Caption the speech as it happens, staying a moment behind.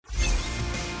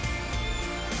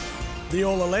The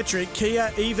all-electric Kia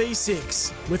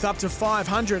EV6 with up to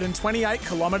 528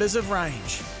 kilometres of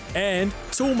range. And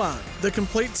Toolmart, the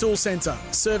complete tool centre,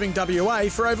 serving WA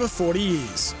for over 40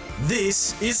 years.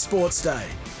 This is Sports Day.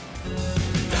 Don't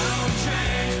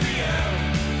change me out.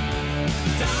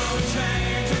 Don't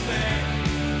change a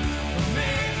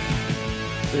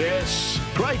thing. Yes,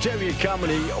 great to have your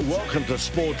company. Welcome to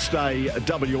Sports Day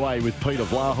WA with Peter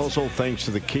Vlahos. All thanks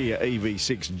to the Kia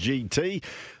EV6 GT,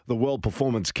 the World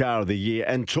Performance Car of the Year,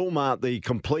 and Toolmart, the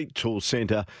complete tool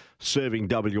centre, serving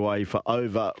WA for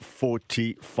over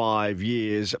 45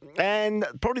 years. And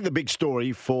probably the big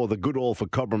story for the good oil for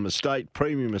Cobram Estate,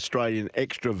 premium Australian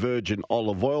extra virgin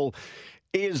olive oil,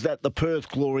 is that the Perth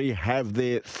Glory have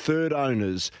their third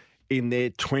owners in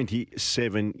their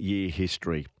 27-year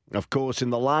history. Of course, in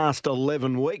the last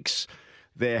 11 weeks,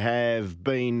 there have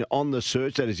been on the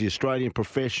search, that is the Australian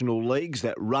professional leagues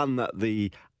that run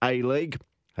the A-League,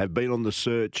 have been on the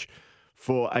search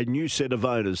for a new set of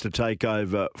owners to take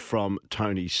over from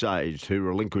Tony Sage, who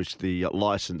relinquished the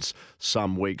licence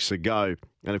some weeks ago.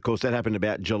 And, of course, that happened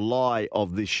about July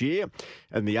of this year,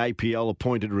 and the APL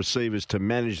appointed receivers to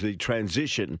manage the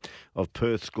transition of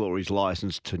Perth's Glory's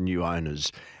licence to new owners.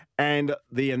 And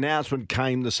the announcement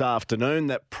came this afternoon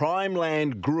that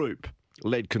Primeland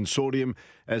Group-led consortium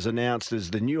has announced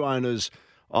as the new owners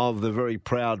of the very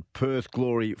proud Perth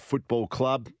Glory Football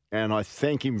Club, and I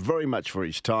thank him very much for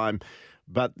his time.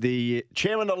 But the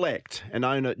chairman-elect and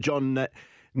owner, John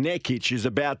Nekic, is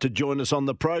about to join us on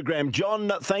the program. John,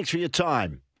 thanks for your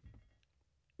time.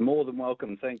 More than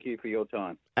welcome. Thank you for your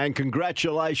time. And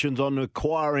congratulations on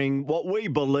acquiring what we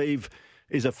believe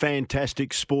is a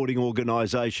fantastic sporting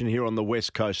organisation here on the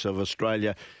west coast of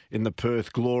Australia in the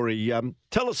Perth Glory.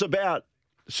 Tell us about,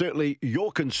 certainly,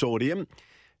 your consortium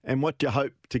and what you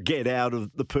hope to get out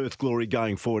of the Perth Glory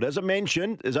going forward. As I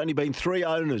mentioned, there's only been 3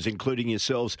 owners, including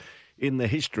yourselves, in the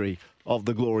history of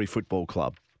the Glory Football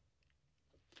Club.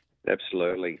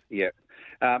 Absolutely, yeah.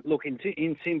 Look,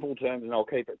 in simple terms, and I'll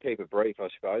keep it brief, I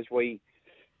suppose.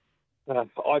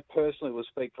 I personally will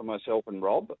speak for myself and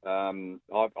Rob.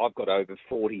 I've got over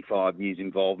 45 years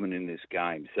involvement in this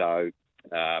game. So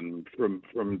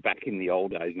from back in the old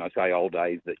days, and I say old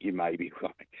days that you may be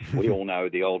right, we all know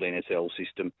the old NSL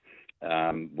system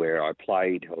where I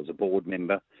played. I was a board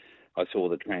member. I saw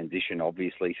the transition,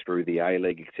 obviously, through the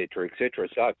A-League, et cetera, et cetera.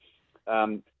 So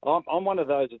I'm one of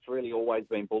those that's really always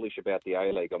been bullish about the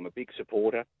A-League. I'm a big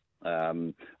supporter.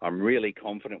 I'm really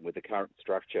confident with the current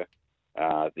structure.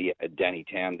 The Danny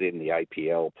Townsend, the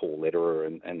APL, Paul Lederer,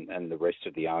 and the rest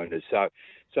of the owners.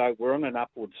 So we're on an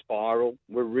upward spiral.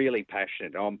 We're really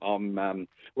passionate.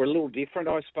 We're a little different,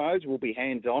 I suppose. We'll be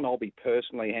hands-on. I'll be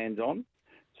personally hands-on.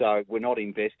 So we're not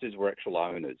investors. We're actual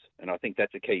owners, and I think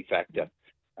that's a key factor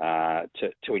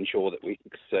to ensure that we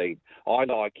succeed. I,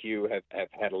 like you, have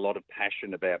had a lot of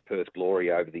passion about Perth Glory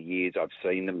over the years. I've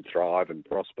seen them thrive and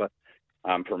prosper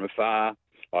from afar.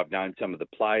 I've known some of the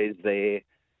players there.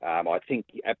 I think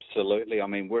absolutely. I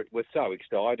mean, we're so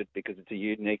excited because it's a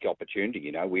unique opportunity.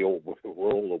 You know, we're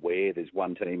all aware there's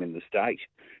one team in the state,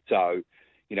 so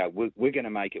you know we're going to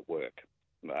make it work,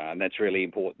 and that's really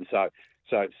important.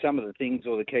 So some of the things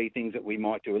or the key things that we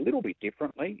might do a little bit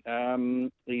differently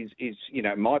is you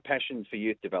know, my passion for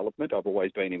youth development. I've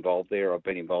always been involved there. I've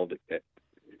been involved at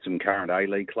some current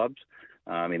A-League clubs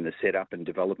in the setup and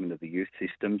development of the youth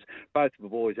systems, both for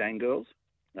boys and girls.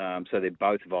 So they're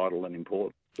both vital and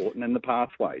important. And the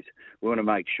pathways. We want to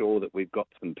make sure that we've got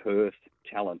some Perth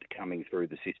talent coming through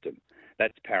the system.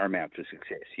 That's paramount for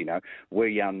success. You know,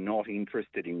 we are not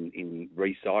interested in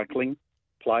recycling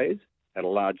players at a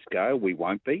large scale. We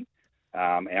won't be.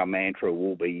 Our mantra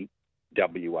will be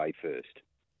WA first.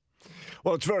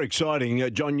 Well, it's very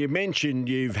exciting. John, you mentioned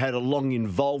you've had a long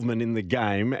involvement in the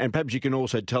game, and perhaps you can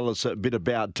also tell us a bit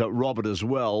about Robert as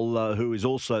well, who is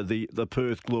also the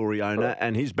Perth Glory owner,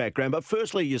 and his background. But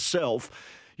firstly, yourself,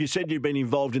 you said you've been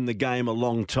involved in the game a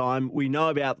long time. We know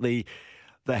about the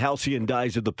halcyon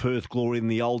days of the Perth Glory in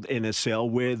the old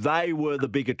NSL, where they were the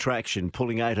big attraction,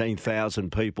 pulling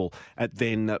 18,000 people at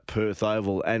then Perth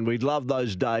Oval. And we'd love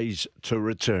those days to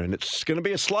return. It's going to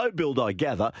be a slow build, I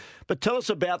gather. But tell us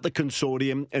about the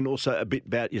consortium and also a bit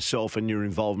about yourself and your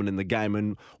involvement in the game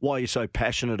and why you're so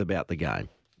passionate about the game.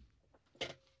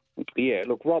 Yeah,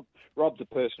 look, Rob's a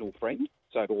personal friend,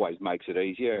 so it always makes it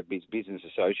easier. He's a business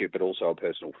associate, but also a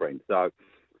personal friend. So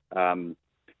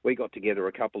we got together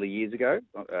a couple of years ago,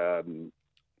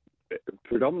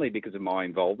 predominantly because of my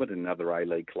involvement in another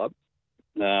A-League club.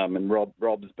 And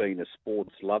Rob's been a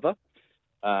sports lover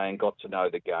and got to know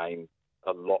the game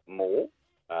a lot more.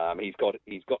 He's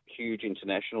got huge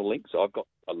international links. I've got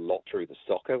a lot through the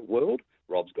soccer world.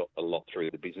 Rob's got a lot through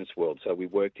the business world, so we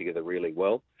work together really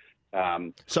well.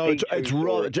 So he it's too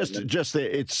saw it, just there.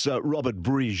 It's Robert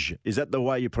Bridge. Is that the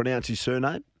way you pronounce his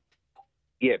surname?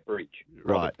 Yeah, Bridge.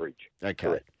 Right. Robert Bridge.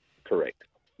 Okay. Correct.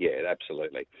 Yeah,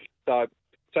 absolutely. So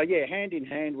yeah, hand in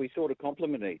hand, we sort of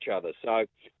complement each other. So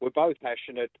we're both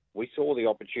passionate. We saw the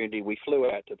opportunity. We flew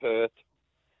out to Perth.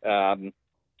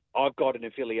 I've got an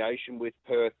affiliation with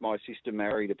Perth. My sister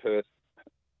married a Perth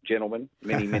gentleman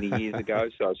many years ago,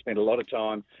 so I spent a lot of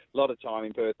time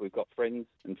in Perth. We've got friends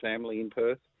and family in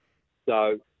Perth,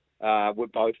 so we're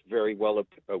both very well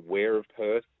aware of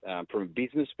Perth from a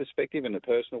business perspective and a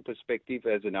personal perspective.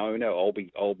 As an owner, I'll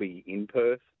be in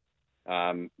Perth,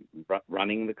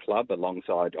 running the club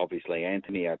alongside obviously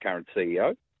Anthony, our current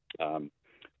CEO.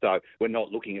 So we're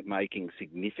not looking at making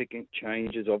significant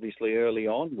changes, obviously, early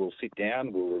on. We'll sit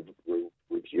down, we'll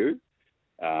review,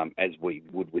 as we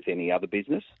would with any other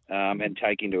business, and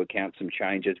take into account some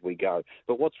change as we go.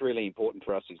 But what's really important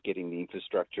for us is getting the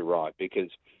infrastructure right,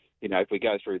 because, you know, if we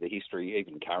go through the history,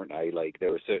 even current A-League,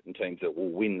 there are certain teams that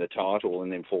will win the title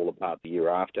and then fall apart the year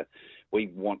after. We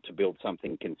want to build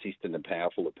something consistent and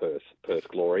powerful at Perth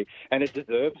Glory, and it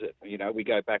deserves it. You know, we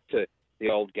go back to the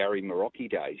old Gary Maroki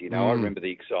days. You know, I remember the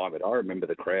excitement. I remember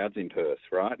the crowds in Perth,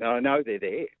 right? And I know they're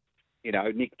there. You know,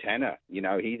 Nick Tanner, you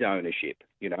know, his ownership,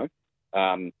 you know.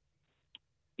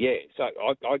 Yeah, so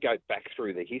I go back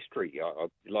through the history.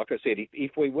 Like I said,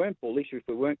 if we weren't bullish, if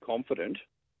we weren't confident,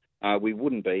 we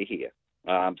wouldn't be here.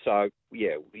 So,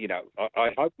 yeah, you know, I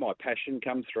hope my passion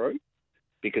comes through,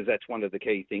 because that's one of the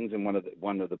key things and one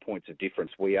of the points of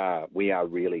difference. We are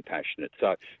really passionate.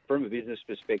 So from a business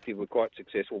perspective, we're quite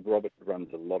successful. Robert runs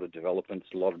a lot of developments,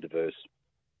 a lot of diverse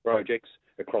projects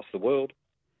across the world.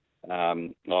 I've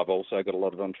also got a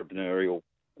lot of entrepreneurial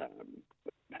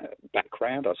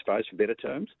background, I suppose, for better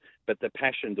terms. But the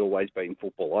passion's always been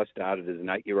football. I started as an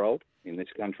 8-year-old in this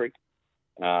country,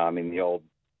 in the old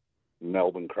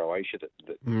Melbourne, Croatia,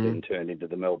 that then turned into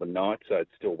the Melbourne Knights. So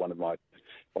it's still one of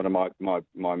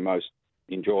my most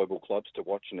enjoyable clubs to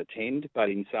watch and attend. But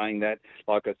in saying that,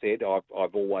 like I said,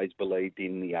 I've always believed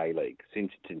in the A-League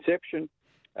since its inception.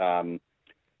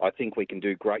 I think we can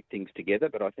do great things together,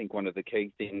 but I think one of the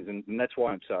key things, and that's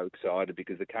why I'm so excited,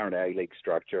 because the current A-League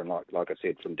structure, and like I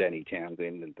said, from Danny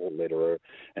Townsend and Paul Lederer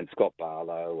and Scott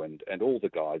Barlow and all the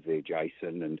guys there,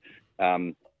 Jason,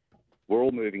 and we're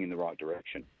all moving in the right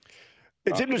direction.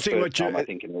 It's interesting what you... I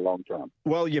think in the long term.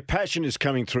 Well, your passion is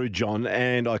coming through, John,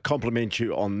 and I compliment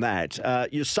you on that.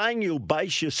 You're saying you'll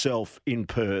base yourself in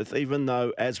Perth, even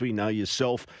though, as we know,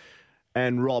 yourself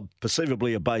and Rob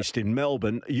perceivably are based in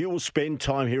Melbourne. You will spend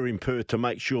time here in Perth to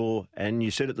make sure, and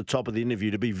you said at the top of the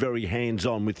interview, to be very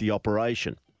hands-on with the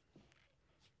operation.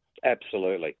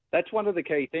 Absolutely. That's one of the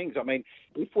key things. I mean,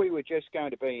 if we were just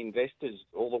going to be investors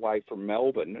all the way from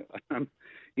Melbourne,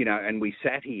 you know, and we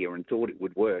sat here and thought it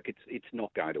would work, it's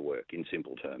not going to work in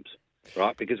simple terms,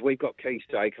 right? Because we've got key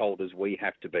stakeholders. We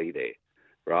have to be there,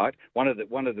 right? One of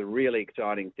the really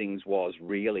exciting things was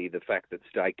really the fact that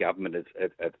state government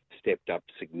have stepped up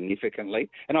significantly.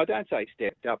 And I don't say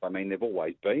stepped up. I mean, they've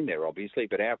always been there, obviously,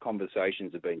 but our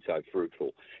conversations have been so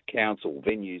fruitful. Council,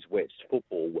 Venues West,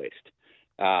 Football West,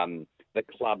 the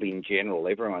club in general,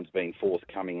 everyone's been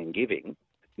forthcoming and giving.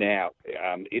 Now,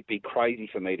 it'd be crazy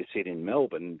for me to sit in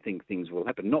Melbourne and think things will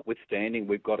happen, notwithstanding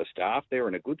we've got a staff there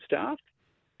and a good staff,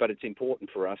 but it's important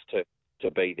for us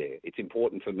to be there. It's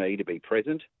important for me to be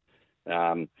present.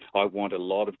 I want a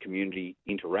lot of community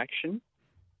interaction.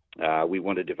 We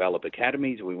want to develop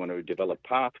academies. We want to develop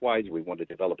pathways. We want to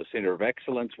develop a centre of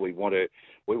excellence. We want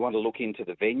to look into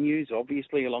the venues,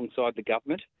 obviously, alongside the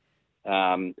government.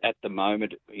 At the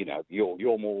moment, you know,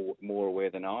 you're more aware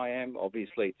than I am.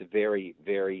 Obviously, it's a very,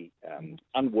 very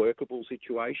unworkable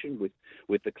situation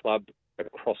with the club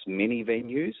across many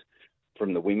venues,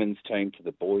 from the women's team to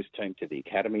the boys' team to the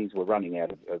academies. We're running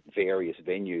out of various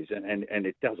venues, and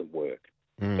it doesn't work.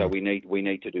 So we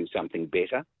need to do something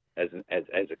better as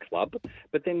a club.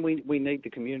 But then we need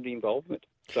the community involvement.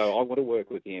 So I want to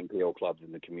work with the NPL clubs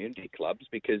and the community clubs,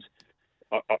 because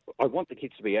I want the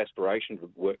kids to be aspirational to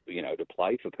work, you know, to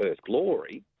play for Perth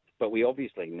Glory, but we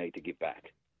obviously need to give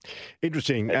back.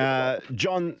 Interesting.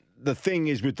 John, the thing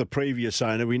is with the previous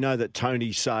owner, we know that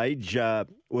Tony Sage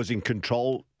was in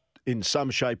control in some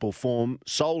shape or form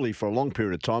solely for a long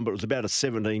period of time, but it was about a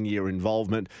 17-year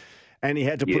involvement, and he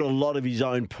had to put a lot of his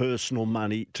own personal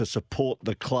money to support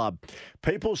the club.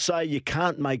 People say you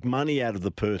can't make money out of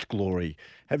the Perth Glory.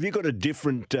 Have you got a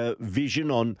different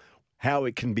vision on how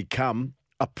it can become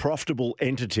a profitable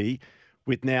entity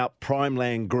with now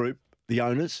Primeland Group, the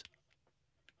owners?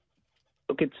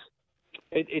 Look,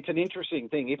 It's an interesting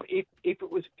thing. If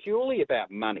it was purely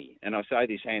about money, and I say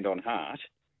this hand on heart,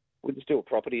 we'd just do a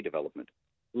property development.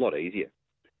 A lot easier.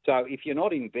 So if you're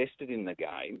not invested in the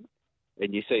game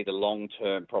and you see the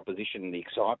long-term proposition and the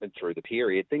excitement through the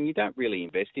period, then you don't really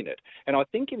invest in it. And I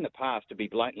think in the past, to be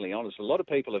blatantly honest, a lot of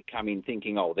people have come in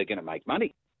thinking, oh, they're going to make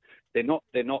money. They're not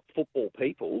football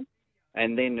people.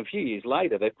 And then a few years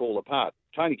later, they fall apart.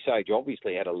 Tony Sage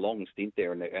obviously had a long stint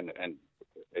there and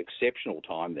exceptional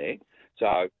time there.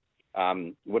 So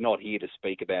we're not here to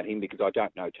speak about him because I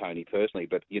don't know Tony personally,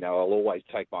 but, I'll always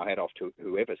take my hat off to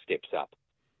whoever steps up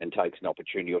and takes an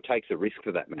opportunity or takes a risk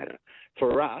for that matter.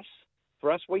 For us,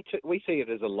 we see it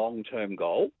as a long-term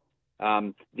goal.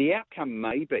 The outcome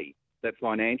may be that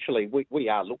financially we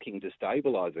are looking to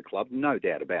stabilise the club, no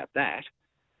doubt about that.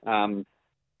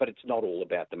 But it's not all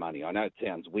about the money. I know it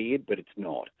sounds weird, but it's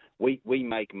not. We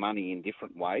make money in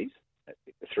different ways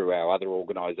through our other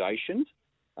organisations.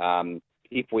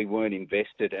 If we weren't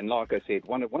invested, and like I said,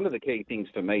 one of the key things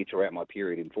for me throughout my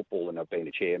period in football, and I've been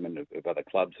a chairman of other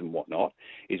clubs and whatnot,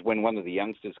 is when one of the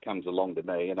youngsters comes along to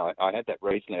me, and I had that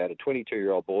recently. I had a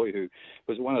 22-year-old boy who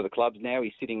was one of the clubs. Now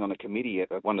he's sitting on a committee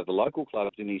at one of the local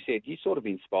clubs, and he said, you sort of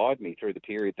inspired me through the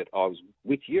period that I was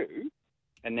with you,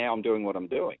 and now I'm doing what I'm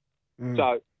doing.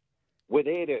 So we're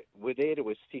there to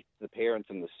assist the parents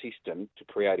and the system to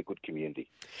create a good community,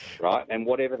 right? And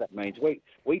whatever that means,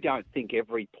 we don't think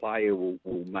every player will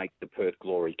make the Perth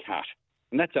Glory cut,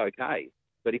 and that's okay.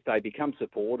 But if they become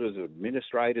supporters or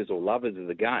administrators or lovers of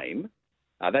the game,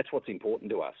 that's what's important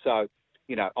to us. So,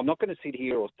 I'm not going to sit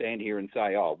here or stand here and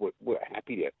say, oh, we're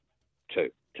happy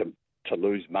to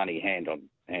lose money hand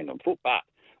on foot. But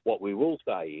what we will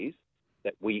say is,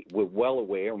 that we're well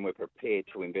aware and we're prepared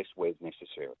to invest where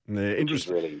necessary, which is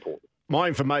really important. My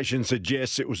information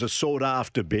suggests it was a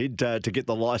sought-after bid to get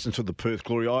the licence of the Perth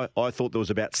Glory. I thought there was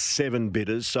about 7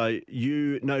 bidders, so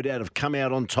you no doubt have come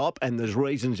out on top, and there's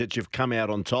reasons that you've come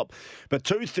out on top. But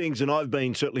 2 things, and I've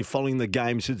been certainly following the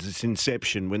game since its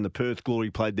inception, when the Perth Glory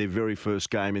played their very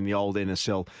first game in the old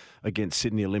NSL against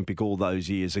Sydney Olympic all those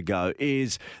years ago,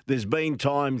 is there's been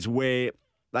times where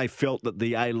they felt that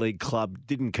the A-League club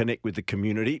didn't connect with the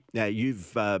community. Now,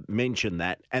 you've mentioned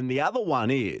that. And the other one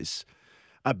is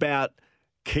about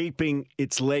keeping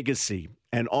its legacy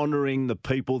and honouring the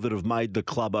people that have made the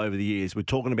club over the years. We're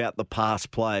talking about the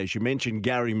past players. You mentioned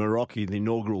Gary Marocchi, the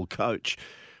inaugural coach.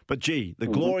 But, gee, the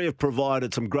Glory have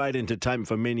provided some great entertainment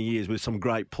for many years with some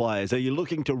great players. Are you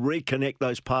looking to reconnect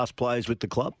those past players with the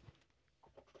club?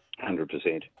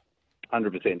 100%.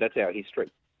 100%. That's our history.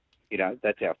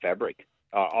 That's our fabric.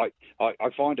 I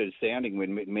find it astounding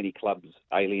when many clubs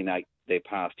alienate their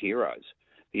past heroes.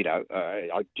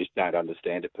 I just don't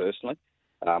understand it personally.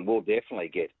 We'll definitely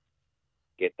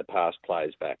get the past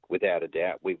players back, without a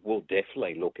doubt. We will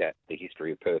definitely look at the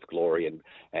history of Perth Glory,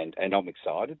 and I'm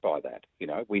excited by that.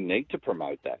 We need to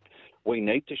promote that. We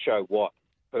need to show what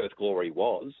Perth Glory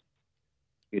was,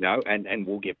 and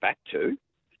we'll get back to.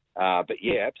 But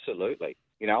yeah, absolutely.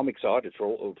 I'm excited for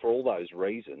all those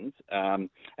reasons.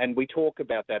 And we talk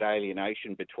about that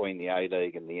alienation between the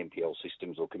A-League and the NPL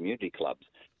systems or community clubs.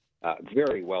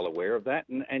 Very well aware of that.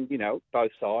 And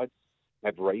both sides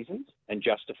have reasons and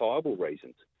justifiable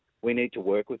reasons. We need to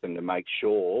work with them to make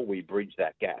sure we bridge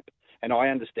that gap. And I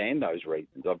understand those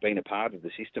reasons. I've been a part of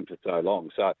the system for so long.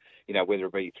 So, whether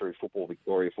it be through Football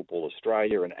Victoria, Football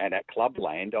Australia, and at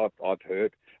Clubland,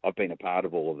 I've been a part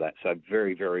of all of that. So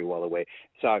very, very well aware.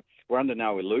 So we're under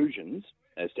no illusions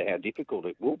as to how difficult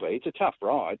it will be. It's a tough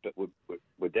ride, but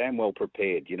we're damn well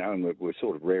prepared, and we're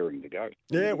sort of raring to go.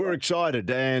 Yeah, we're excited,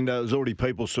 and there's already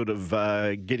people sort of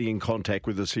getting in contact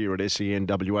with us here at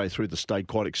SENWA through the state,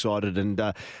 quite excited, and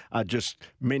just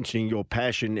mentioning your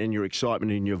passion and your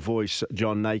excitement in your voice,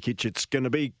 John Nakic. It's going to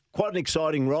be quite an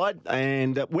exciting ride,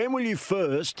 and when will you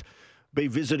first be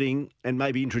visiting and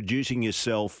maybe introducing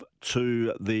yourself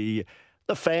to the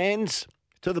fans,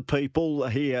 to the people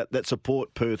here that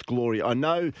support Perth Glory? I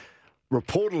know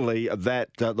reportedly that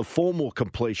the formal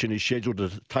completion is scheduled to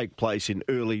take place in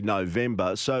early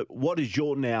November. So what is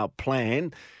your now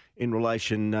plan in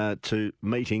relation to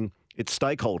meeting its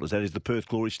stakeholders, that is the Perth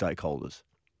Glory stakeholders?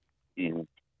 Yeah.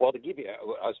 Well, to give you,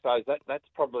 I suppose that's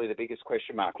probably the biggest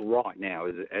question mark right now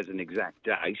as an exact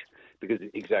date, because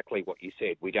exactly what you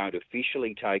said, we don't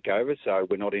officially take over, so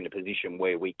we're not in a position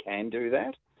where we can do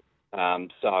that.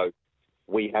 So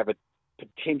we have a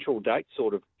potential date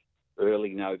sort of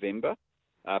early November.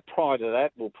 Prior to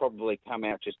that, we'll probably come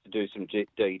out just to do some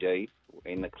DD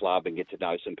in the club and get to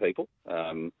know some people.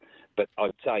 But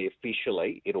I'd say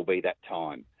officially it'll be that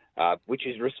time. Which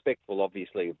is respectful,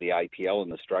 obviously, of the APL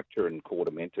and the structure, and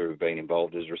Quartermenta have been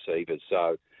involved as receivers.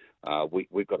 So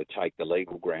we've got to take the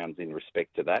legal grounds in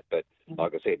respect to that. But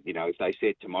like I said, if they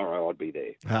said tomorrow, I'd be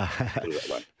there. Put it that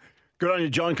way. Good on you,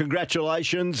 John.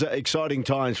 Congratulations. Exciting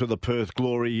times for the Perth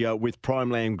Glory with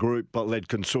Primeland Group-led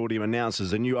consortium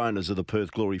announces the new owners of the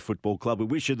Perth Glory Football Club. We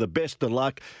wish you the best of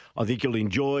luck. I think you'll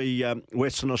enjoy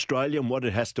Western Australia and what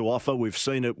it has to offer. We've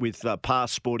seen it with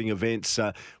past sporting events.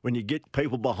 When you get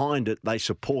people behind it, they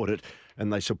support it,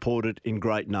 and they support it in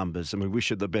great numbers. And we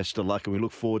wish you the best of luck, and we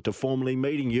look forward to formally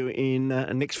meeting you in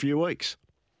the next few weeks.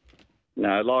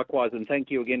 No, likewise, and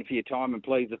thank you again for your time. And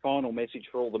please, the final message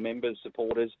for all the members,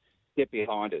 supporters, get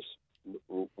behind us.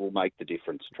 We'll make the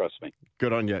difference, trust me.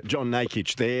 Good on you. John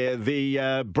Nakic there,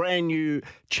 the brand new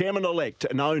chairman-elect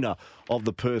and owner of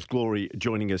the Perth Glory,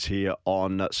 joining us here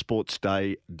on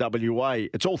Sportsday WA.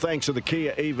 It's all thanks to the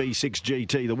Kia EV6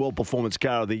 GT, the World Performance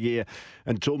Car of the Year,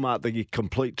 and Toolmart, the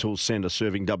complete tools centre,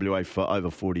 serving WA for over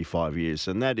 45 years.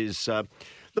 And that is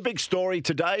the big story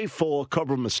today for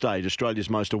Cobram Estate, Australia's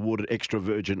most awarded extra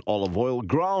virgin olive oil,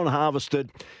 grown, harvested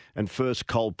and first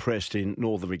cold pressed in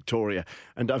northern Victoria.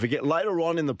 And don't forget, later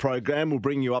on in the program, we'll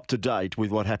bring you up to date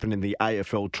with what happened in the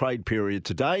AFL trade period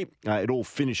today. It all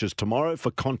finishes tomorrow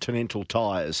for Continental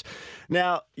Tyres.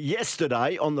 Now,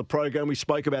 yesterday on the program, we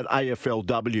spoke about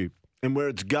AFLW and where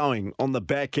it's going on the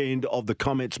back end of the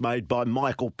comments made by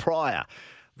Michael Pryor,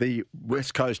 the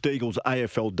West Coast Eagles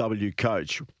AFLW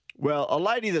coach. Well, a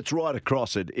lady that's right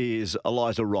across it is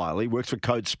Eliza Riley, works for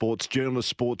Code Sports, journalist,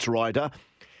 sports writer.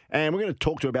 And we're going to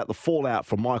talk to her about the fallout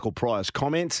from Michael Pryor's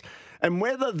comments and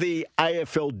whether the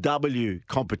AFLW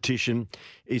competition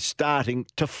is starting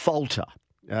to falter.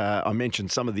 I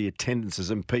mentioned some of the attendances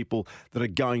and people that are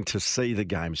going to see the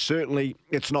game. Certainly,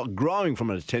 it's not growing from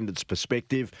an attendance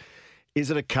perspective. Is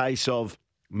it a case of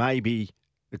maybe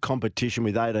the competition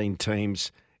with 18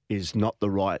 teams is not the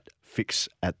right fix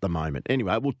at the moment?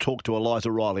 Anyway, we'll talk to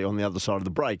Eliza Riley on the other side of the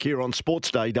break here on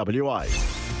Sportsday WA.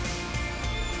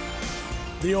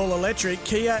 The all-electric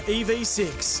Kia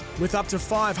EV6 with up to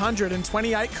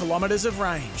 528 kilometres of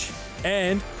range.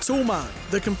 And Toolmart,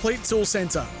 the complete tool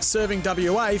centre, serving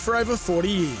WA for over 40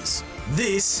 years.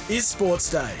 This is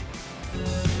Sports Day. Don't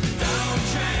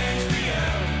change me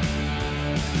up.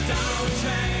 Don't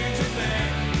change a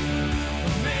thing.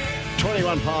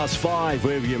 21 past 5,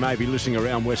 wherever you may be listening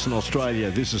around Western Australia.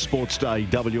 This is Sports Day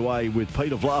WA with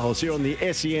Peter Vlahos here on the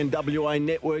SEN WA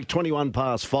network. 21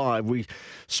 past 5. We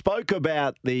spoke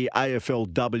about the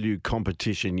AFLW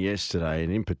competition yesterday,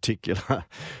 and in particular,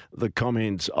 the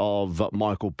comments of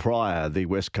Michael Pryor, the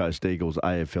West Coast Eagles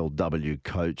AFLW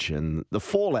coach, and the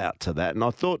fallout to that. And I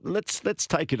thought, let's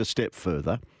take it a step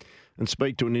further and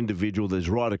speak to an individual that's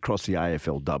right across the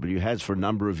AFLW, has for a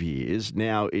number of years,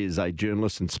 now is a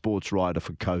journalist and sports writer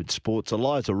for Code Sports.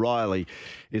 Eliza Riley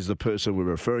is the person we're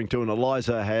referring to, and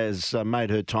Eliza has made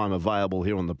her time available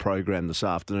here on the program this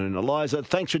afternoon. Eliza,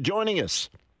 thanks for joining us.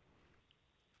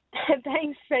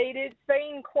 Thanks, Pete. It's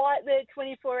been quite the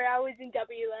 24 hours in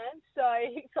W-Land, so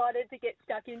excited to get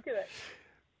stuck into it.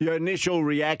 Your initial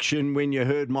reaction when you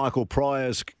heard Michael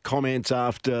Pryor's comments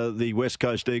after the West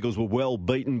Coast Eagles were well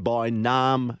beaten by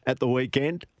Nam at the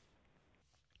weekend?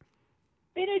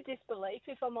 Bit of disbelief,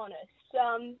 if I'm honest,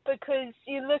 because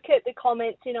you look at the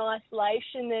comments in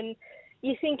isolation and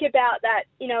you think about that,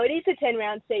 it is a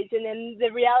 10-round season, and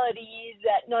the reality is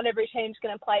that not every team's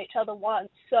going to play each other once.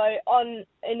 So on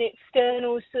an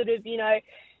external sort of,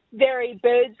 very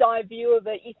bird's eye view of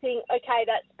it, you think, okay,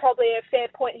 that's probably a fair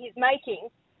point he's making.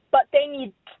 But then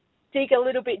you dig a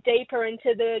little bit deeper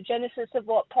into the genesis of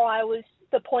what Pryor was,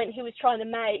 the point he was trying to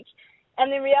make. And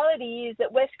the reality is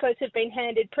that West Coast have been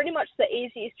handed pretty much the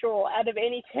easiest draw out of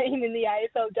any team in the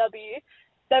AFLW.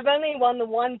 They've only won the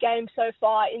one game so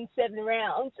far in 7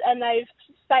 rounds, and they've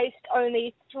faced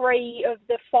only 3 of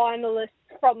the finalists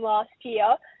from last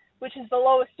year, which is the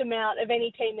lowest amount of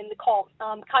any team in the comp,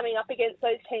 coming up against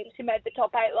those teams who made the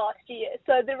top 8 last year.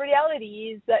 So the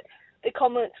reality is that the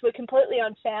comments were completely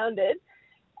unfounded,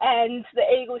 and the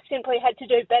Eagles simply had to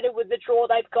do better with the draw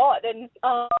they've got. And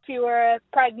if you were a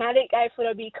pragmatic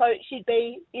AFLW coach,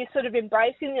 you're sort of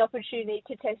embracing the opportunity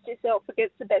to test yourself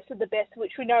against the best of the best,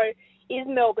 which we know is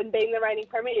Melbourne being the reigning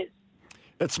premiers.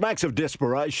 It smacks of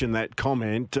desperation, that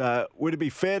comment. Would it be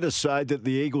fair to say that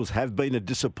the Eagles have been a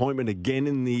disappointment again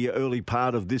in the early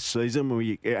part of this season,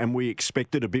 and we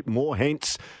expected a bit more?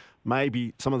 Hence,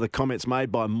 maybe some of the comments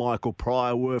made by Michael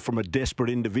Pryor were from a desperate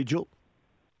individual?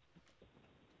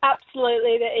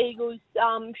 Absolutely, the Eagles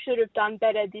should have done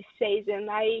better this season.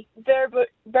 They,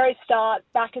 very start,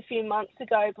 back a few months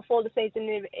ago, before the season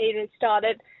even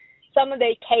started, some of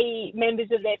their key members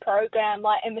of their program,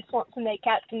 like Emma Swanson, their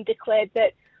captain, declared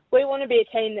that we want to be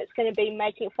a team that's going to be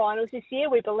making finals this year.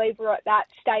 We believe we're at that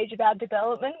stage of our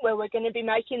development where we're going to be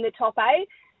making the top 8.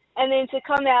 And then to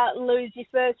come out and lose your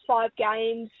first 5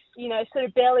 games, sort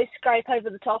of barely scrape over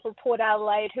the top of Port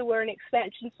Adelaide, who were an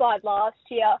expansion side last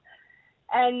year.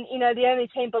 And, the only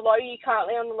team below you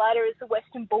currently on the ladder is the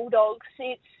Western Bulldogs.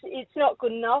 It's not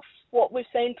good enough what we've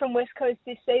seen from West Coast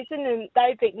this season, and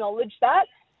they've acknowledged that.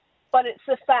 But it's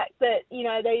the fact that,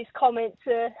 these comments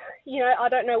are, I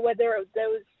don't know whether there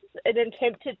was an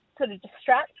attempt to sort of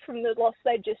distract from the loss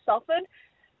they just suffered.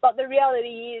 But the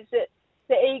reality is that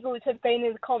the Eagles have been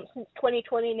in the comp since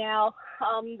 2020 now.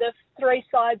 The 3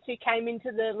 sides who came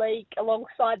into the league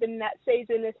alongside them that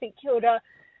season are St Kilda,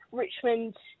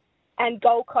 Richmond and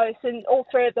Gold Coast, and all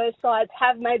 3 of those sides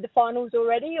have made the finals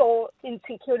already, or in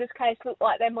St Kilda's case, look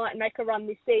like they might make a run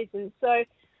this season. So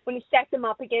when you stack them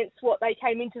up against what they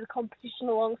came into the competition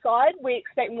alongside, we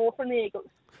expect more from the Eagles.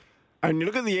 And you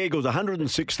look at the Eagles,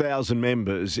 106,000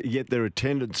 members, yet their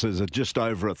attendances are just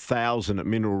over 1,000 at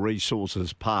Mineral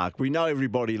Resources Park. We know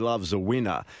everybody loves a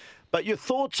winner. But your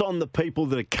thoughts on the people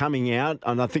that are coming out,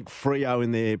 and I think Freo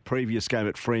in their previous game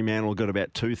at Fremantle got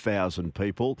about 2,000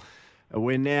 people.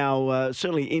 We're now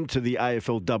certainly into the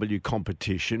AFLW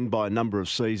competition by a number of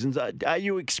seasons. Are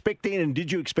you expecting, and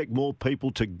did you expect more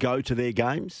people to go to their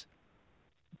games?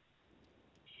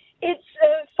 It's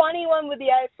a funny one with the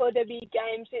AFLW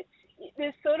games.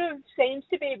 There sort of seems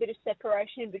to be a bit of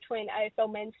separation between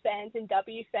AFL men's fans and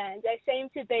W fans. There seem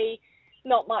to be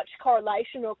not much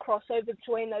correlation or crossover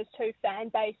between those 2 fan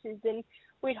bases, and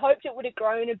we'd hoped it would have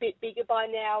grown a bit bigger by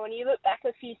now. And you look back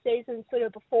a few seasons sort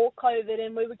of before COVID,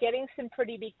 and we were getting some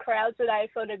pretty big crowds at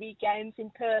AFLW games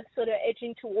in Perth, sort of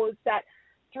edging towards that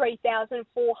 3,000,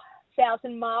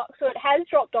 4,000 mark. So it has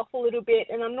dropped off a little bit,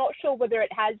 and I'm not sure whether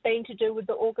it has been to do with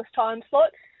the August time slot.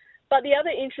 But the other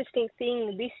interesting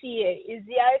thing this year is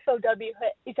the AFLW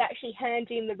is actually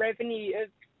handing the revenue of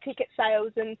ticket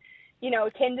sales and,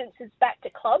 attendances back to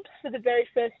clubs for the very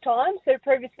first time. So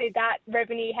previously that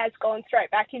revenue has gone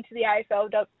straight back into the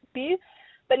AFLW.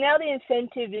 But now the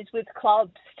incentive is with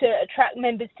clubs to attract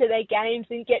members to their games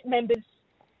and get members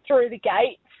through the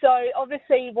gate. So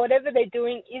obviously whatever they're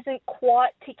doing isn't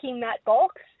quite ticking that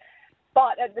box.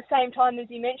 But at the same time, as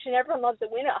you mentioned, everyone loves a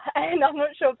winner. And I'm not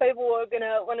sure people are going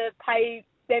to want to pay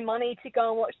their money to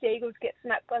go and watch the Eagles get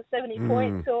smacked by 70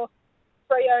 points, or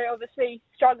Freo obviously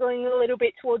struggling a little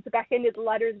bit towards the back end of the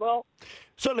ladder as well.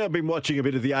 Certainly I've been watching a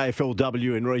bit of the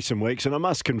AFLW in recent weeks, and I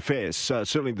must confess,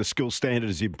 certainly the skill standard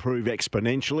has improved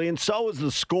exponentially, and so has the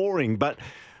scoring. But,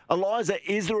 Eliza,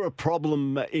 is there a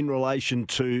problem in relation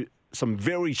to some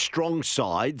very strong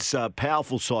sides,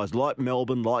 powerful sides like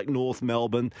Melbourne, like North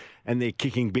Melbourne, and they're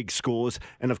kicking big scores?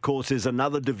 And, of course, there's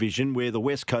another division where the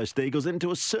West Coast Eagles, and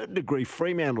to a certain degree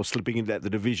Fremantle slipping into that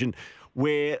division,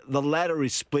 where the ladder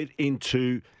is split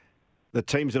into the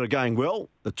teams that are going well,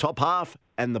 the top half,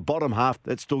 and the bottom half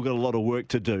that's still got a lot of work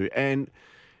to do. And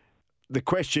the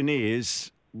question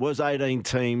is, was 18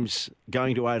 teams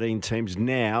going to 18 teams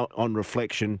now, on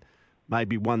reflection,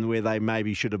 maybe one where they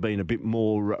maybe should have been a bit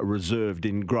more reserved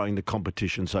in growing the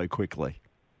competition so quickly?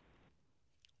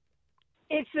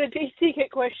 It's a big ticket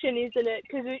question, isn't it?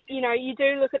 Because, you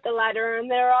do look at the ladder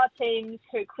and there are teams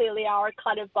who clearly are a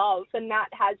cut above, and that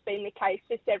has been the case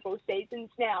for several seasons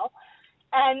now.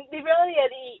 And the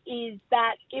reality is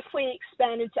that if we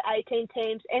expanded to 18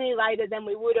 teams any later than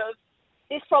we would have,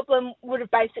 this problem would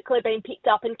have basically been picked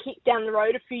up and kicked down the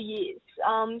road a few years.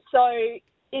 So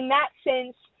in that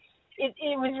sense,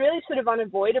 it was really sort of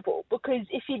unavoidable, because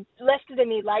if you'd left it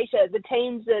any later, the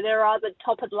teams that are at the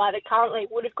top of the ladder currently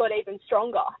would have got even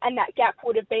stronger, and that gap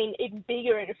would have been even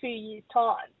bigger in a few years'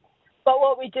 time. But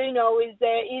what we do know is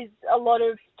there is a lot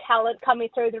of talent coming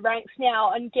through the ranks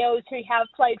now, and girls who have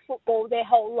played football their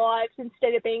whole lives,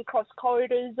 instead of being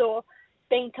cross-coders or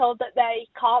being told that they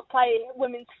can't play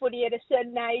women's footy at a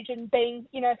certain age and being,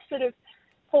 sort of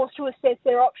forced to assess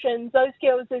their options, those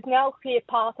girls, there's now a clear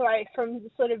pathway from the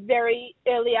sort of very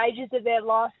early ages of their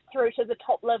life through to the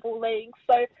top level leagues.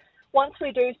 So once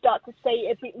we do start to see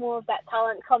a bit more of that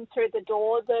talent come through the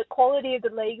door, the quality of the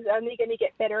league is only going to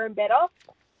get better and better.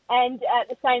 And at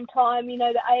the same time, the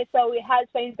AFL has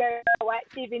been very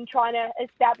proactive in trying to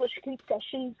establish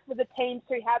concessions for the teams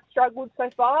who have struggled so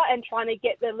far, and trying to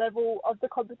get the level of the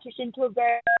competition to a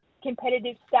very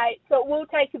competitive state. So it will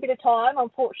take a bit of time,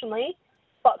 unfortunately.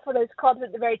 But for those clubs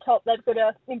at the very top, they've got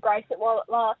to embrace it while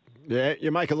it lasts. Yeah,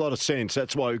 you make a lot of sense.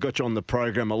 That's why we've got you on the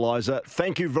program, Eliza.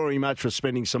 Thank you very much for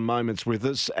spending some moments with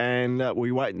us, and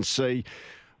we wait and see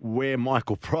where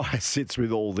Michael Price sits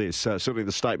with all this. Certainly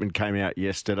the statement came out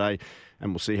yesterday,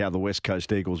 and we'll see how the West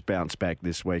Coast Eagles bounce back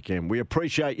this weekend. We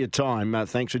appreciate your time.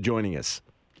 Thanks for joining us.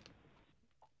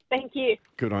 Thank you.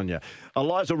 Good on you.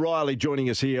 Eliza Riley joining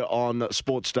us here on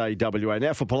Sportsday WA.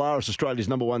 Now for Polaris, Australia's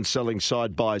number one selling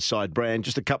side-by-side brand.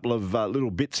 Just a couple of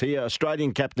little bits here.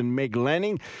 Australian captain Meg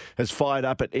Lanning has fired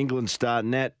up at England star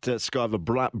Nat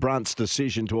Sciver-Brunt's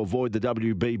decision to avoid the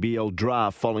WBBL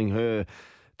draft following her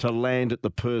to land at the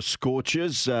Perth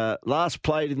Scorchers. Last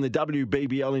played in the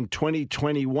WBBL in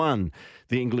 2021,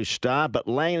 the English star, but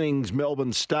Lanning's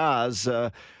Melbourne Stars,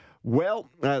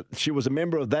 she was a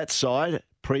member of that side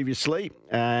previously,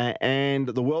 and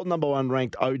the world number one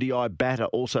ranked ODI batter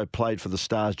also played for the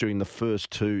Stars during the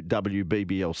first two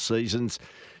WBBL seasons.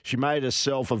 She made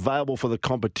herself available for the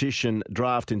competition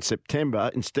draft in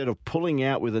September instead of pulling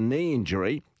out with a knee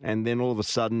injury, and then all of a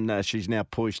sudden she's now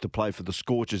poised to play for the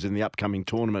Scorchers in the upcoming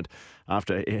tournament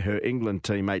after her England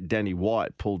teammate Danny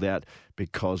White pulled out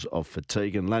because of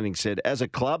fatigue. And Lanning said, as a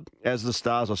club, as the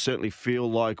Stars, I certainly feel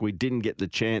like we didn't get the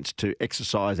chance to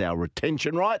exercise our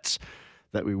retention rights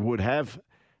that we would have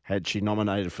had she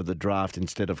nominated for the draft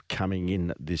instead of coming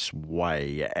in this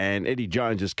way. And Eddie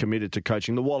Jones is committed to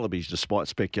coaching the Wallabies despite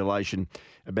speculation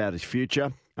about his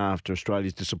future after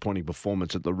Australia's disappointing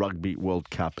performance at the Rugby World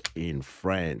Cup in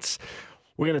France.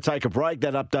 We're going to take a break.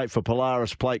 That update for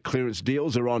Polaris plate clearance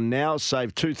deals are on now.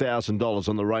 Save $2,000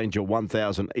 on the Ranger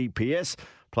 1000 EPS,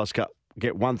 plus get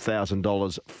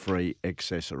 $1,000 free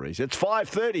accessories. It's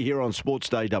 5:30 here on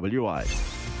Sportsday WA.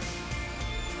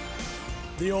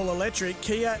 The all-electric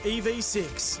Kia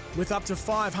EV6 with up to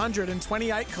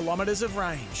 528 kilometres of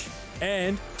range.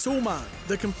 And Toolmart,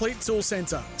 the complete tool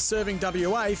centre, serving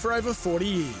WA for over 40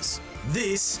 years.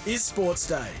 This is Sports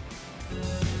Day. Don't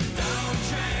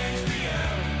change me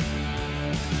out.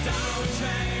 Don't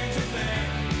change a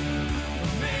thing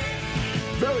for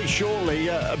me. Very shortly,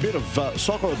 a bit of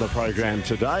soccer on the program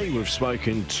today. We've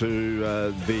spoken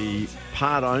to the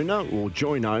part owner or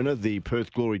joint owner, the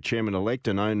Perth Glory chairman-elect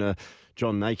and owner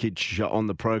John Nakic on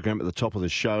the program at the top of the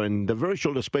show, and very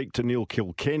sure to speak to Neil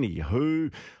Kilkenny,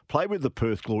 who played with the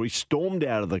Perth Glory, stormed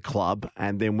out of the club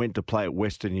and then went to play at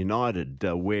Western United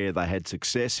where they had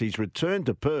success. He's returned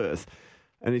to Perth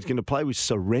and he's going to play with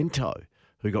Sorrento,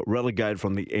 who got relegated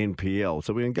from the NPL.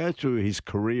 So we're going to go through his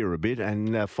career a bit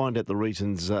and find out the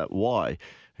reasons why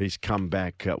he's come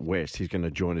back west. He's going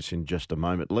to join us in just a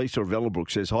moment. Lisa of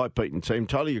Ellerbrook says, hi, Pete and team.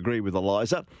 Totally agree with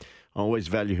Eliza. I always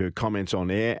value her comments on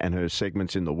air and her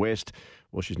segments in the West.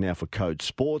 Well, she's now for Code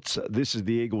Sports. This is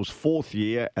the Eagles' fourth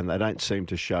year, and they don't seem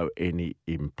to show any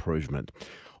improvement.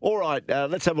 All right,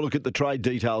 let's have a look at the trade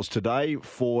details today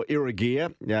for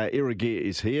Irrigear. Irrigear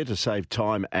is here to save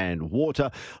time and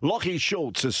water. Lockie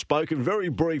Schultz has spoken very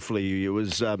briefly. He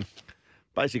was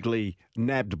basically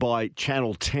nabbed by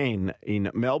Channel 10 in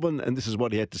Melbourne, and this is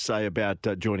what he had to say about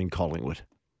joining Collingwood.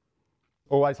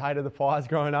 Always hated the Fires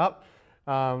growing up.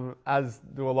 As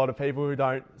do a lot of people who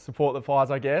don't support the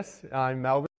Fires, I guess, in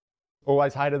Melbourne.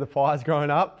 Always hated the Fires growing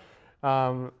up,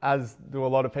 as do a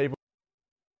lot of people.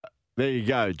 There you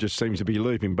go, just seems to be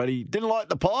looping. But he didn't like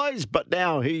the Pies, but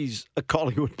now he's a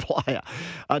Collingwood player.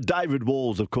 David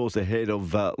Walls, of course, the head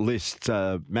of list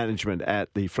management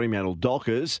at the Fremantle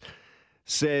Dockers,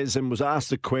 says and was asked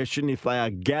the question if they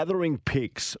are gathering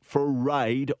picks for a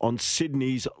raid on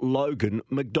Sydney's Logan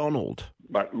McDonald.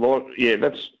 But Lord, yeah,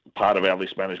 that's part of our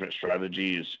list management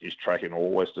strategy is tracking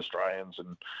all West Australians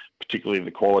and particularly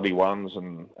the quality ones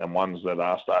and ones that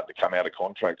are starting to come out of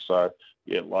contract. So,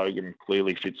 yeah, Logan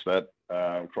clearly fits that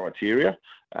criteria.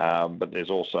 But there's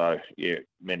also,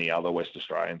 many other West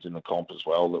Australians in the comp as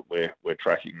well that we're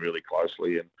tracking really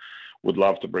closely and would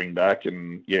love to bring back.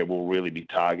 And, we'll really be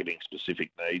targeting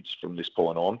specific needs from this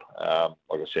point on.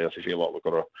 Like I said, I feel like we've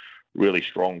got a really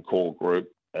strong core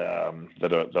group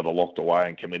that are locked away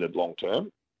and committed long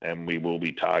term, and we will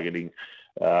be targeting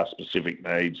specific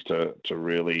needs to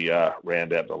really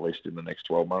round out the list in the next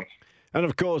 12 months. And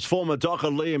of course, former Docker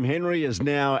Liam Henry is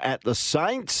now at the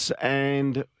Saints,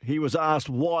 and he was asked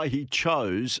why he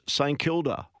chose St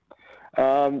Kilda.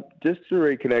 Just to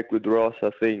reconnect with Ross,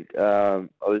 I think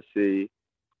obviously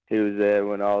he was there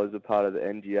when I was a part of the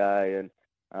NGA and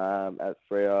at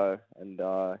Freo, and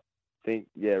I think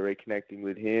reconnecting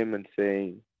with him and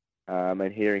seeing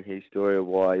and hearing his story of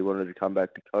why he wanted to come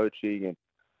back to coaching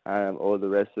and all the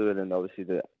rest of it, and obviously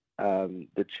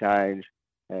the change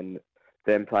and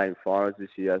them playing finals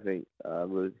this year, I think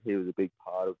he was a big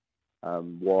part of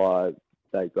why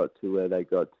they got to where they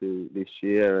got to this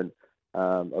year. And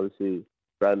obviously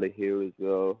Bradley Hill as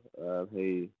well.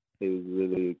 He was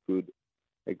really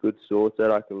a good source that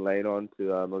I can lean on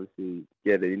to obviously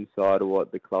get an insight of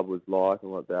what the club was like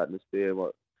and what the atmosphere and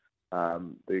what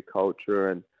the culture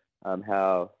and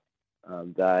how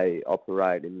they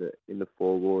operate in the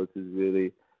four wards is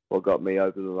really what got me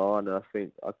over the line. And I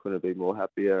think I couldn't be more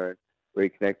happier, and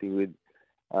reconnecting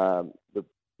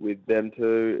with them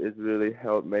two has really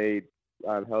helped me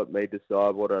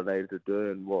decide what I needed to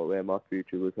do and where my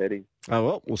future was heading. Oh,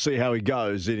 well, we'll see how he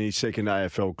goes in his second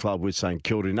AFL club with St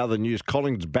Kilda. In other news,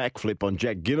 Collins' backflip on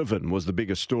Jack Ginnivan was the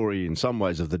biggest story in some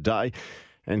ways of the day,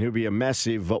 and he'll be a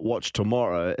massive watch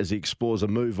tomorrow as he explores a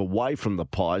move away from the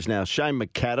Pies. Now, Shane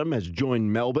McAdam has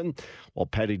joined Melbourne, while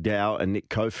Paddy Dow and Nick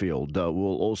Cofield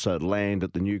will also land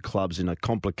at the new clubs in a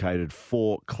complicated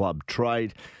 4-club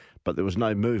trade. But there was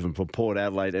no movement for Port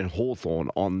Adelaide and Hawthorn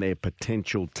on their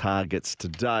potential targets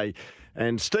today.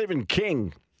 And Stephen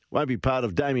King won't be part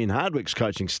of Damien Hardwick's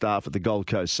coaching staff at the Gold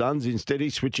Coast Suns. Instead,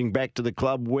 he's switching back to the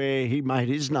club where he made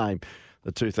his name.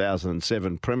 The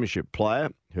 2007 Premiership player,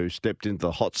 who stepped into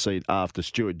the hot seat after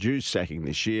Stuart Dew's sacking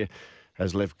this year,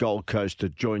 has left Gold Coast to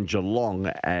join Geelong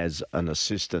as an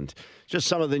assistant. Just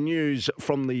some of the news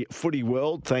from the footy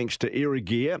world, thanks to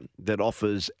Irrigear, that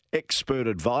offers expert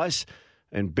advice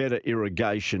and better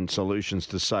irrigation solutions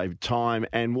to save time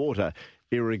and water.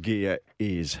 Irrigear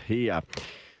is here.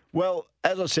 Well,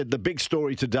 as I said, the big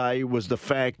story today was the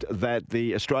fact that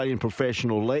the Australian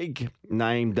Professional League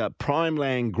named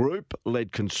Primeland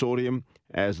Group-led consortium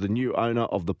as the new owner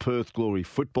of the Perth Glory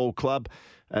Football Club.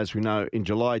 As we know, in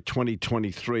July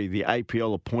 2023, the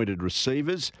APL appointed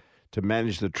receivers to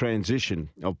manage the transition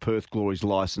of Perth Glory's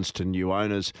licence to new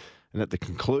owners. And at the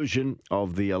conclusion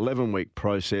of the 11-week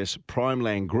process,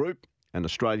 Primeland Group, an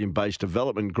Australian-based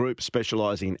development group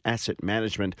specialising in asset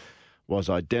management, was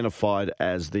identified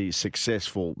as the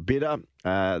successful bidder.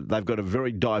 They've got a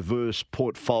very diverse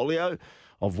portfolio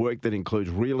of work that includes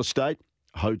real estate,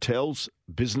 hotels,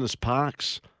 business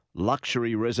parks,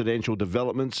 luxury residential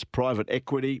developments, private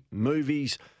equity,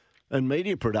 movies and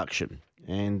media production.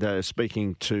 And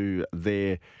speaking to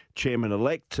their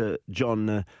chairman-elect,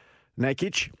 John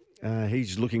Nakic,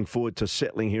 he's looking forward to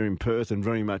settling here in Perth and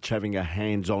very much having a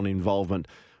hands-on involvement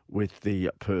with the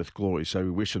Perth Glory. So we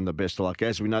wish them the best of luck.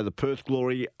 As we know, the Perth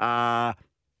Glory that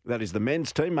is the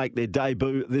men's team, make their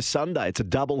debut this Sunday. It's a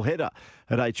double-header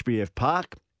at HBF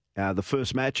Park. The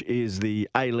first match is the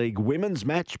A-League women's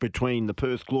match between the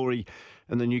Perth Glory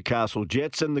and the Newcastle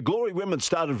Jets. And the Glory women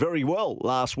started very well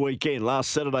last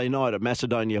Saturday night at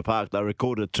Macedonia Park. They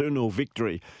recorded a 2-0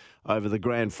 victory over the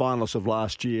grand finalists of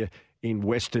last year in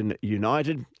Western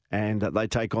United, and they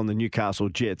take on the Newcastle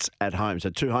Jets at home.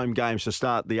 So 2 home games to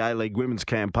start the A-League women's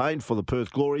campaign for the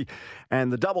Perth Glory.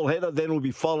 And the doubleheader then will be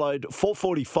followed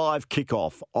 4:45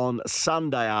 kickoff on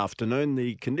Sunday afternoon.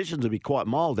 The conditions will be quite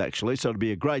mild, actually, so it'll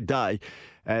be a great day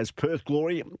as Perth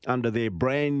Glory, under their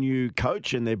brand new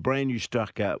coach and their brand new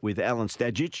structure with Alan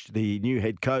Stajic, the new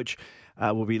head coach,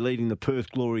 will be leading the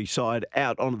Perth Glory side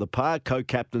out onto the park.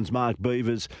 Co-captains Mark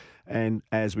Beavers and,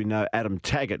 as we know, Adam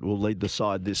Taggart will lead the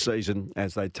side this season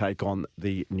as they take on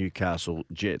the Newcastle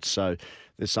Jets. So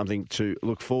there's something to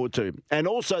look forward to. And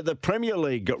also the Premier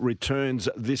League returns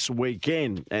this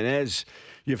weekend. And as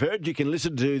you've heard, you can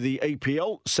listen to the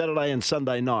EPL Saturday and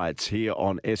Sunday nights here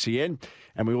on SEN.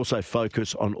 And we also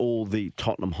focus on all the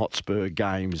Tottenham Hotspur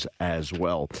games as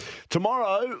well.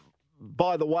 Tomorrow,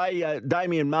 by the way,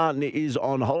 Damien Martin is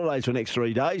on holidays for the next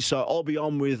 3 days. So I'll be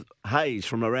on with Hayes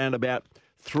from around about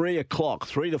 3 o'clock,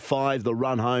 3 to 5, the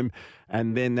run home.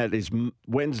 And then that is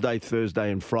Wednesday,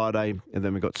 Thursday and Friday. And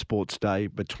then we've got Sports Day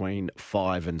between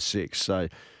 5 and 6. So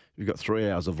you've got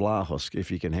 3 hours of Vlahos, if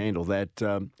you can handle that.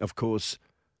 Of course,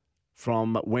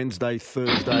 from Wednesday,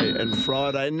 Thursday and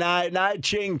Friday. No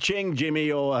ching,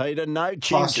 Jimmy or Heater. No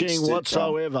ching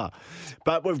whatsoever.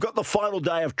 But we've got the final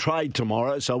day of trade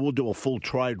tomorrow, so we'll do a full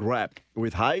trade wrap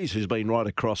with Hayes, who's been right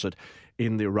across it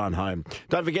in the run home.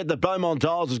 Don't forget that Beaumont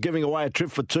Tiles is giving away a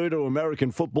trip for 2 to American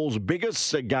football's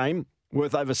biggest game,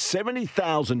 worth over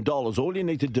 $70,000. All you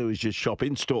need to do is just shop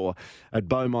in-store at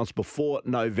Beaumont's before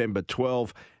November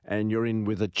 12, and you're in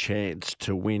with a chance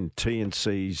to win.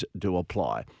 T&Cs do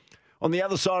apply. On the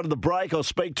other side of the break, I'll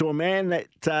speak to a man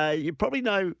that you probably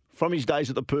know from his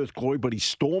days at the Perth Glory, but he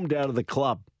stormed out of the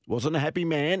club. Wasn't a happy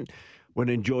man when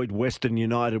he enjoyed Western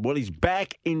United. Well, he's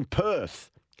back in Perth.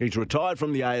 He's retired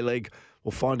from the A-League.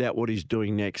 We'll find out what he's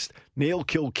doing next. Neil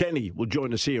Kilkenny will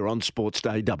join us here on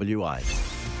Sportsday WA.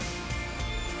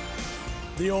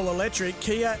 The all-electric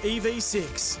Kia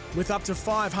EV6 with up to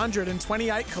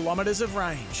 528 kilometres of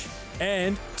range.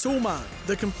 And Toolmart,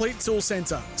 the complete tool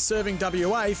centre, serving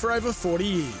WA for over 40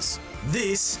 years.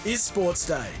 This is Sports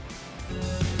Day.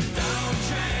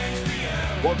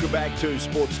 Welcome back to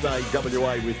Sports Day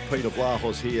WA with Peter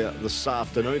Vlahos here this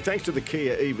afternoon. Thanks to the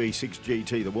Kia EV6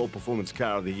 GT, the World Performance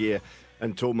Car of the Year,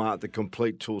 and Toolmart, the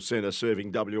complete tool centre,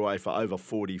 serving WA for over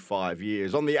 45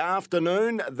 years. On the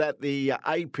afternoon that the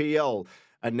APL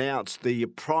announced the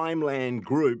Primeland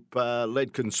Group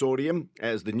led consortium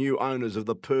as the new owners of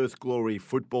the Perth Glory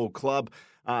Football Club.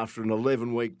 After an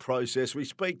 11-week process, we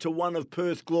speak to one of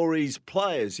Perth Glory's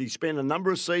players. He spent a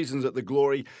number of seasons at the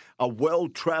Glory, a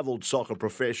well-travelled soccer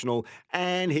professional,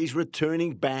 and he's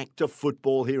returning back to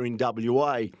football here in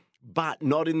WA, but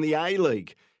not in the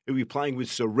A-League. He'll be playing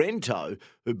with Sorrento,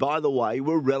 who, by the way,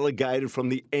 were relegated from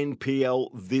the NPL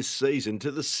this season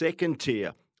to the second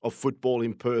tier of football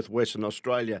in Perth, Western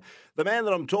Australia. The man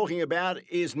that I'm talking about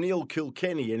is Neil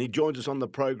Kilkenny, and he joins us on the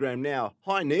program now.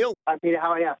 Hi, Neil. Hi, Peter.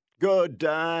 How are you? Good.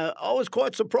 I was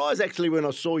quite surprised, actually, when I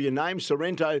saw your name.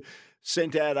 Sorrento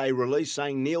sent out a release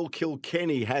saying Neil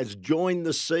Kilkenny has joined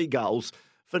the Seagulls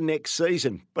for next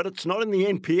season. But it's not in the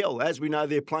NPL. As we know,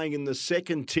 they're playing in the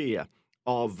second tier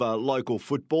of local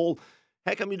football.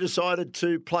 How come you decided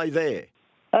to play there?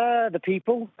 The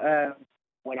people.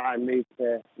 When I moved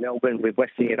to Melbourne with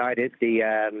Western United,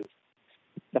 the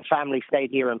family stayed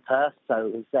here in Perth, so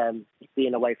it was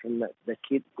being away from the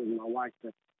kids and my wife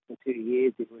for 2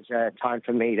 years. It was time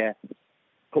for me to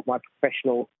put my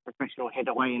professional head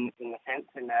away in the sense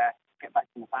and get back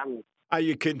to the family. Are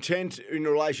you content in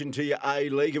relation to your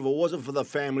A-League? If it wasn't for the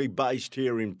family based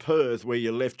here in Perth, where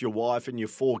you left your wife and your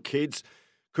 4 kids,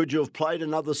 could you have played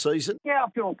another season? Yeah, I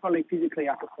feel probably physically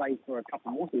I could play for a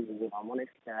couple more seasons if I'm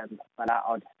honest. But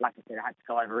like I said, I had to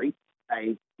go overseas.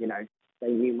 They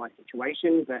knew my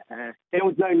situation, but there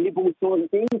was no nibble sort of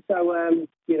thing. So, I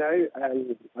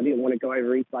didn't want to go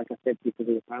overseas, like I said, because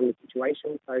of the family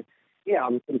situation. So, yeah,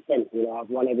 I'm content. I've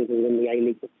won everything in the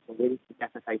A-League, the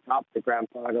FFA Cup, the Grand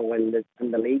Final, and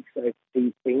the league. So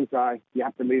these things, you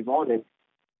have to move on. And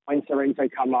when Sorrento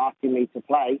come asking me to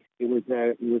play, it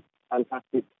was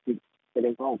fantastic to get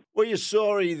involved. Were you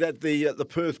sorry that the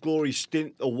Perth Glory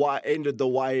stint ended the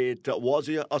way it was?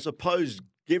 I suppose,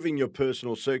 given your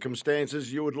personal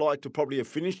circumstances, you would like to probably have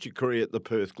finished your career at the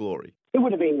Perth Glory. It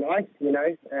would have been nice,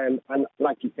 and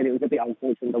like you said, it was a bit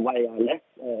unfortunate the way I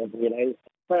left,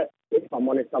 But if I'm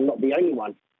honest, I'm not the only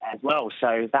one as well.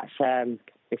 So that's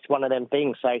it's one of them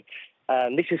things. So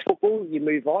this is football. You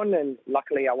move on, and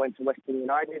luckily I went to Western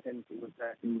United, and it was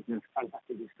a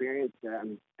fantastic experience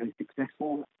and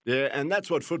successful. Yeah, and that's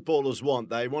what footballers want.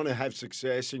 They want to have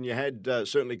success, and you had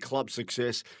certainly club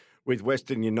success with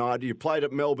Western United. You played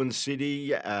at Melbourne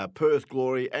City, Perth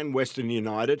Glory and Western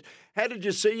United. How did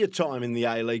you see your time in the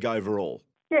A-League overall?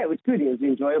 Yeah, it was good. It was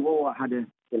enjoyable. I had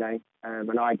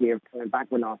an idea of coming back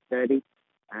when I was 30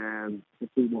 to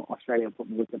see what Australian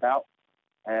football was about.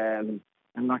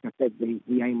 And like I said,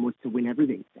 the aim was to win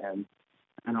everything. And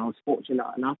I was fortunate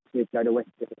enough to go to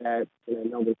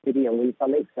Melbourne City and win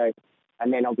something. So,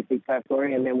 and then obviously Perth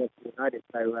Glory and then Western United.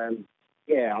 So,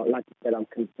 yeah, like I said, I'm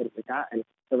content with that. And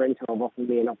Sorrento have offered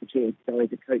me an opportunity to go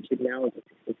into coaching now as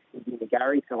assistant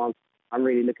Gary. So I'm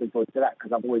really looking forward to that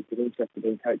because I've always been interested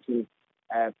in coaching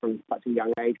from such a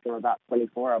young age. From about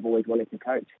 24, I've always wanted to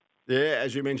coach. Yeah,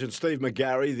 as you mentioned, Steve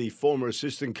McGarry, the former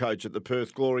assistant coach at the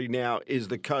Perth Glory, now is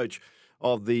the coach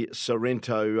of the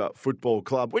Sorrento Football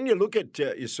Club. When you look at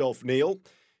yourself, Neil,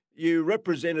 you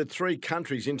represented 3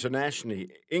 countries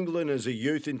internationally: England as a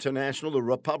youth international, the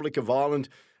Republic of Ireland,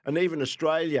 and even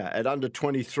Australia at under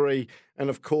 23, and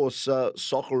of course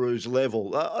Socceroos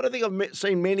level. I don't think I've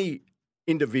seen many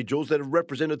individuals that have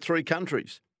represented 3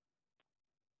 countries.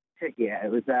 Yeah,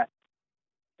 it was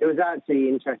actually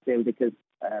interesting because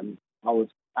I was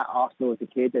at Arsenal as a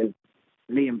kid, and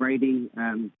Liam Brady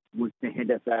was the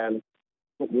head of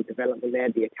football development there,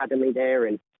 the academy there,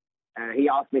 and he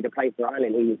asked me to play for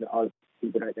Ireland.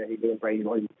 People don't know who Liam Brady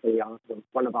was. He's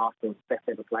one of Arsenal's best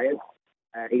ever players.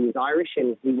 He was Irish,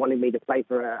 and he wanted me to play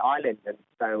for Ireland, and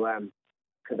so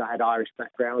because I had Irish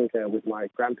background with my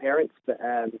grandparents, but.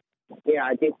 Yeah,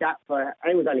 I did that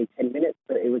it was only 10 minutes,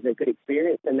 but it was a good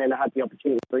experience. And then I had the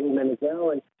opportunity to bring them as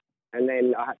well. And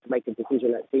then I had to make a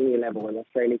decision at senior level, and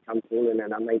Australia comes in,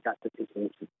 and I made that decision,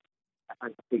 which was a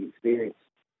fantastic experience.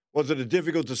 Was it a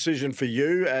difficult decision for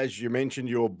you? As you mentioned,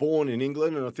 you were born in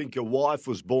England, and I think your wife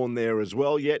was born there as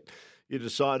well, yet you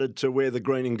decided to wear the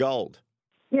green and gold.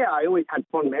 Yeah, I always had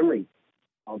fond memories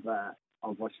of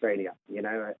Australia,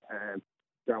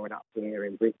 growing up here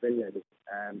in Brisbane.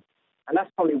 And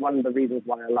that's probably one of the reasons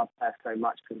why I love Perth so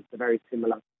much, because it's a very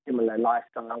similar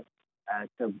lifestyle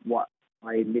to what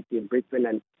I lived in Brisbane,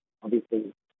 and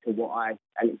obviously and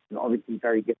it's obviously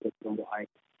very different from what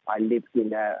I lived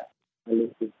in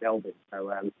Melbourne.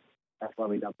 So that's why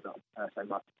we love Perth so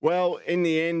much. Well, in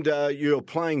the end, you're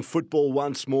playing football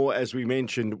once more, as we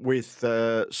mentioned, with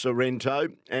Sorrento,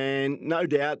 and no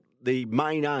doubt the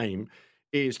main aim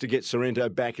is to get Sorrento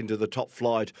back into the top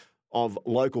flight of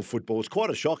local football. It's quite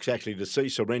a shock, actually, to see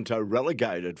Sorrento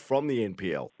relegated from the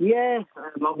NPL. Yeah,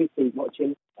 I'm obviously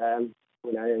watching, and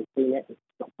seeing it. It's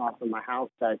not far from my house,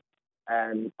 so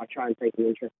I try and take an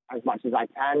interest as much as I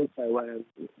can. So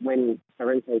when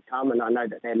Sorrento come and I know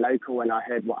that they're local and I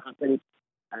heard what happened,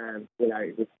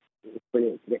 it's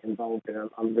brilliant to get involved, and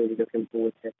I'm really looking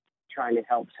forward to trying to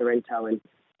help Sorrento and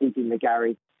keeping the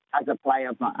Gary as a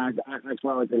player, but as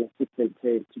well as an assistant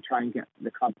to try and get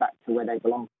the club back to where they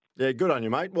belong. Yeah, good on you,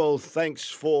 mate. Well, thanks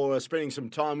for spending some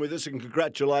time with us, and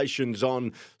congratulations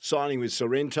on signing with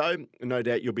Sorrento. No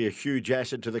doubt you'll be a huge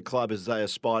asset to the club as they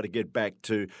aspire to get back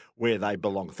to where they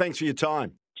belong. Thanks for your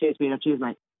time. Cheers, Peter. Cheers,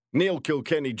 mate. Neil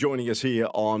Kilkenny joining us here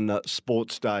on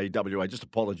Sportsday WA. Just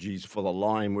apologies for the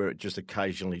line where it just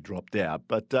occasionally dropped out,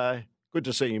 but good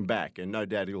to see him back, and no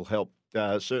doubt he'll help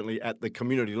certainly at the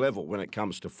community level when it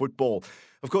comes to football.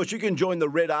 Of course, you can join the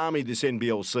Red Army this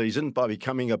NBL season by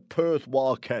becoming a Perth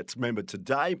Wildcats member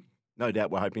today. No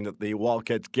doubt we're hoping that the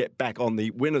Wildcats get back on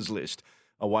the winners list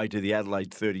away to the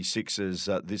Adelaide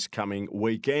 36ers this coming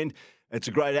weekend. It's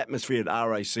a great atmosphere at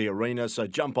RAC Arena, so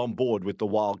jump on board with the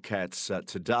Wildcats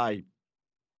today.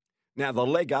 Now, the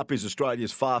Leg Up is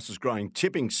Australia's fastest growing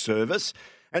tipping service.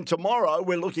 And tomorrow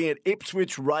we're looking at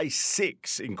Ipswich Race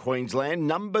 6 in Queensland.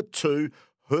 Number 2,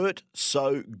 Hurt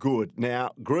So Good.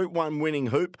 Now, Group 1 winning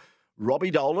hoop,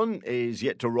 Robbie Dolan is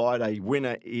yet to ride a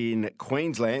winner in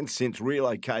Queensland since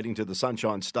relocating to the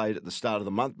Sunshine State at the start of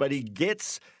the month, but he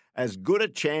gets as good a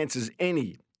chance as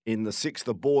any in the 6th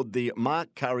aboard the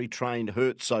Mark Curry-trained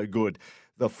Hurt So Good.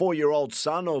 The 4-year-old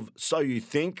son of So You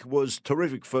Think was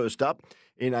terrific first up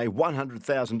in a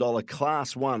 $100,000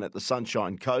 Class 1 at the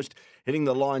Sunshine Coast, hitting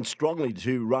the line strongly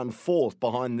to run 4th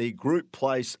behind the group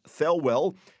place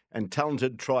Thelwell and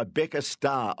talented Tribeca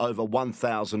Star over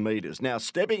 1,000 metres. Now,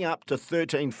 stepping up to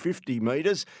 1,350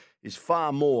 metres is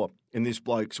far more in this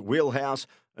bloke's wheelhouse,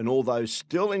 and although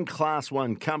still in Class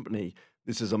 1 company,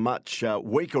 this is a much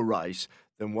weaker race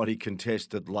than what he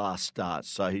contested last start,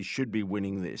 so he should be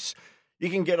winning this.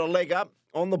 You can get a leg up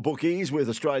on the bookies with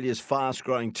Australia's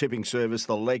fast-growing tipping service,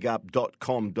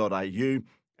 thelegup.com.au.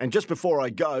 And just before I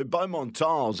go, Beaumont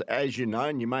Tiles, as you know,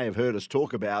 and you may have heard us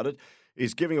talk about it,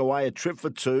 is giving away a trip for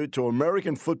 2 to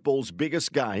American football's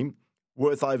biggest game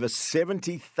worth over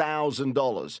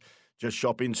 $70,000. Just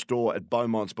shop in-store at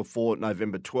Beaumont's before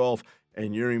November 12,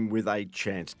 and you're in with a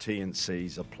chance.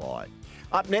 T&Cs apply.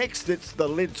 Up next, it's The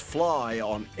Lids Fly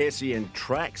on SEN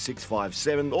Track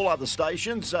 657. All other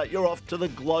stations, you're off to the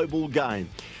global game.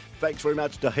 Thanks very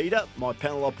much to Heater, my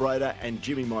panel operator, and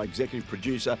Jimmy, my executive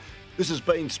producer. This has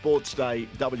been Sports Day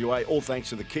WA, all thanks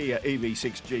to the Kia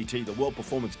EV6 GT, the World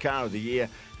Performance Car of the Year,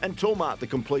 and Toolmart, the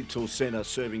complete tool centre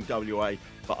serving WA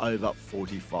for over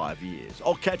 45 years.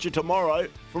 I'll catch you tomorrow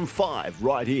from 5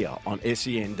 right here on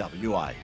SEN WA.